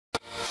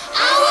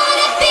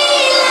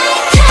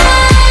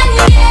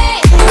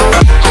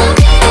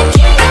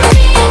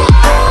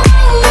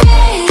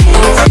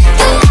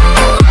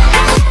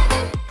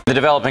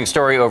developing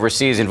story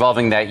overseas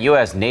involving that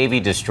U.S. Navy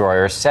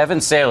destroyer.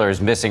 7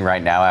 sailors missing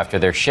right now after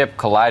their ship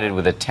collided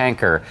with a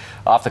tanker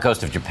off the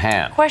coast of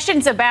Japan.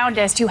 Questions abound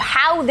as to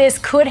how this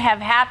could have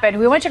happened.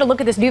 We want you to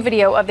look at this new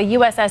video of the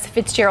USS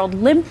Fitzgerald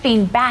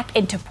limping back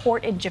into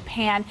port in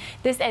Japan.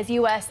 This as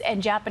U.S.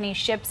 and Japanese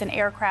ships and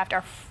aircraft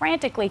are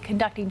frantically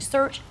conducting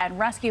search and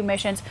rescue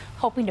missions,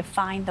 hoping to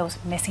find those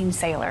missing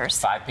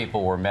sailors. 5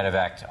 people were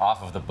medevaced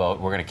off of the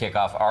boat. We're going to kick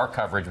off our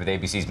coverage with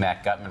ABC's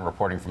Matt Gutman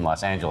reporting from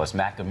Los Angeles.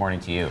 Matt, good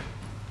morning to you.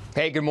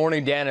 Hey, good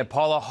morning, Dan and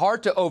Paula.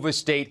 Hard to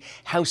overstate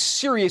how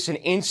serious an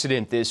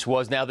incident this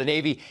was. Now, the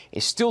Navy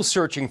is still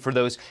searching for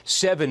those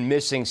 7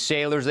 missing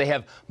sailors. They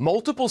have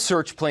multiple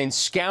search planes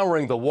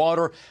scouring the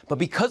water, but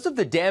because of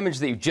the damage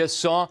that you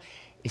just saw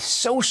is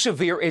so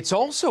severe, it's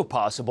also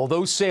possible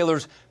those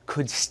sailors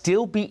could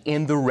still be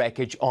in the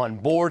wreckage on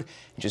board.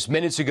 Just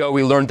minutes ago,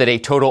 we learned that a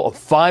total of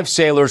 5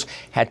 sailors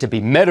had to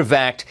be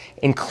medevaced,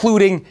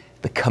 including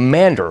the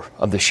commander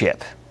of the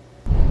ship.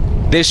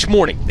 This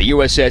morning, the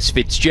USS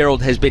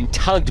Fitzgerald has been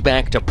tugged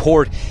back to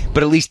port,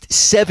 but at least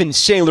 7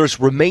 sailors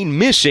remain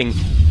missing.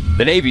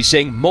 The Navy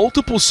saying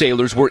multiple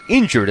sailors were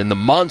injured in the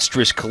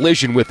monstrous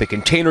collision with the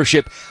container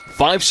ship.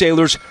 5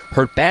 sailors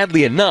hurt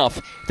badly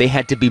enough they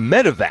had to be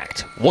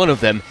medevaced. One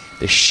of them,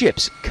 the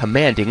ship's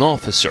commanding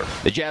officer.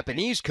 The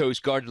Japanese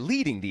Coast Guard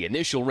leading the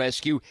initial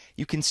rescue.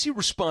 You can see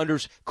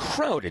responders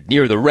crowded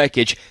near the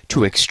wreckage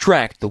to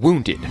extract the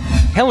wounded.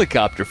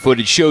 Helicopter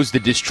footage shows the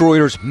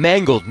destroyer's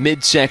mangled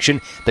midsection,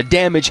 the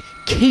damage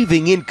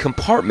caving in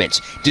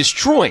compartments,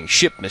 destroying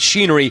ship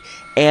machinery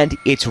and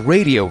its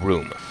radio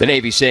room. The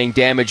Navy saying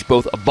damage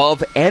both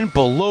above and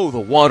below the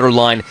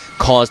waterline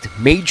caused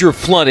major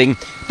flooding.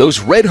 Those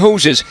red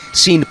hoses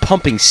seen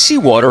pumping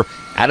seawater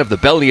out of the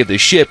belly of the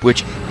ship,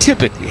 which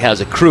typically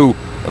has a crew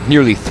of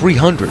nearly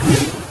 300.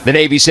 The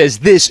Navy says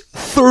this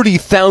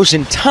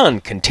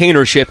 30,000-ton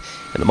container ship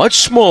and the much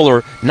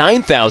smaller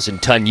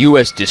 9,000-ton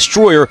U.S.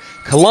 destroyer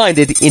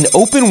collided in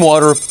open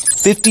water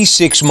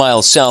 56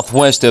 miles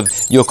southwest of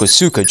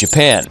Yokosuka,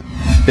 Japan.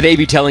 The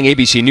Navy telling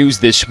ABC News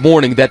this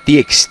morning that the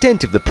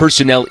extent of the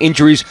personnel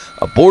injuries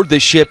aboard the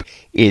ship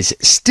is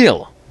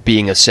still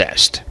being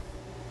assessed.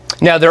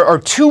 Now, there are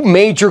 2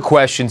 major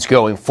questions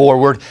going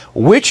forward.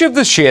 Which of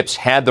the ships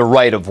had the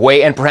right of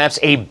way? And perhaps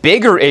a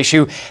bigger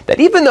issue that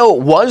even though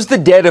it was the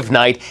dead of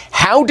night,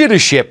 how did a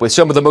ship with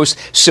some of the most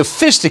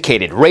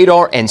sophisticated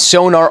radar and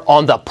sonar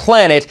on the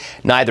planet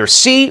neither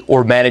see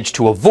or manage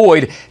to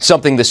avoid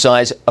something the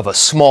size of a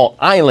small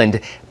island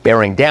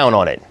bearing down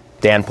on it?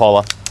 Dan,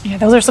 Paula. Yeah,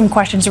 those are some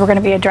questions we're going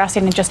to be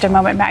addressing in just a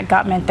moment. Matt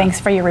Gutman, thanks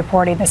for your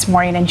reporting this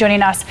morning. And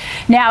joining us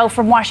now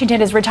from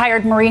Washington is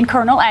retired Marine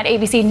Colonel and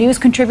ABC News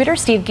contributor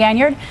Steve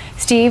Ganyard.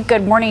 Steve,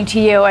 good morning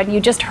to you. And you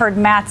just heard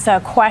Matt's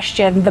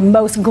question, the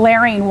most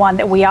glaring one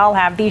that we all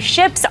have. These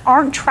ships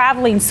aren't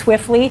traveling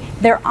swiftly.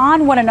 They're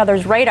on one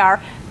another's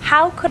radar.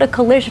 How could a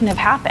collision have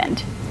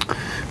happened?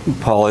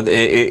 Paul,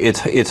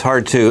 it's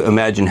hard to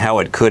imagine how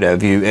it could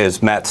have.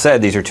 As Matt said,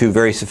 these are 2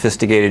 very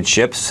sophisticated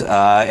ships,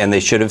 and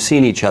they should have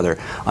seen each other.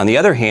 On the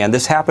other hand,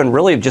 this happened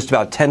really just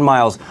about 10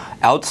 miles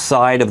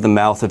outside of the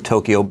mouth of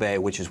Tokyo Bay,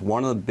 which is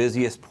one of the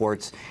busiest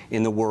ports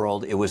in the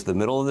world. It was the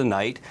middle of the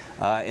night,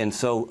 and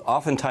so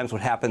oftentimes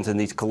what happens in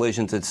these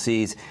collisions at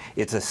seas,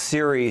 it's a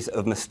series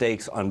of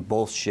mistakes on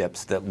both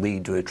ships that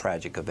lead to a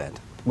tragic event.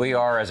 We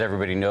are, as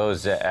everybody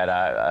knows, at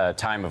a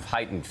time of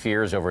heightened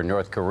fears over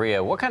North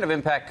Korea. What kind of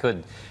impact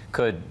could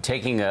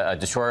taking a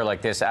destroyer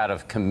like this out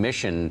of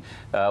commission,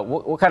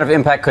 what kind of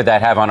impact could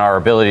that have on our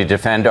ability to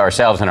defend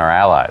ourselves and our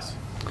allies?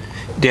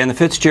 Dan, the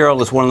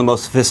Fitzgerald is one of the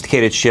most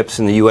sophisticated ships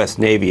in the U.S.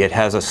 Navy. It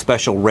has a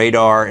special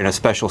radar and a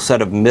special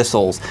set of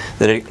missiles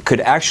that it could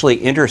actually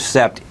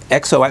intercept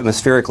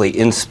exoatmospherically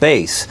in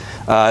space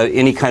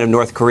any kind of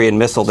North Korean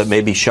missile that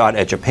may be shot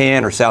at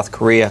Japan or South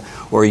Korea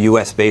or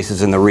U.S.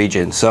 bases in the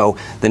region. So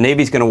the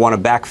Navy's going to want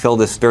to backfill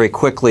this very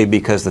quickly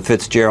because the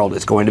Fitzgerald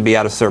is going to be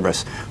out of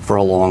service for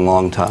a long,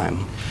 long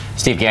time.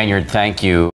 Steve Ganyard, thank you.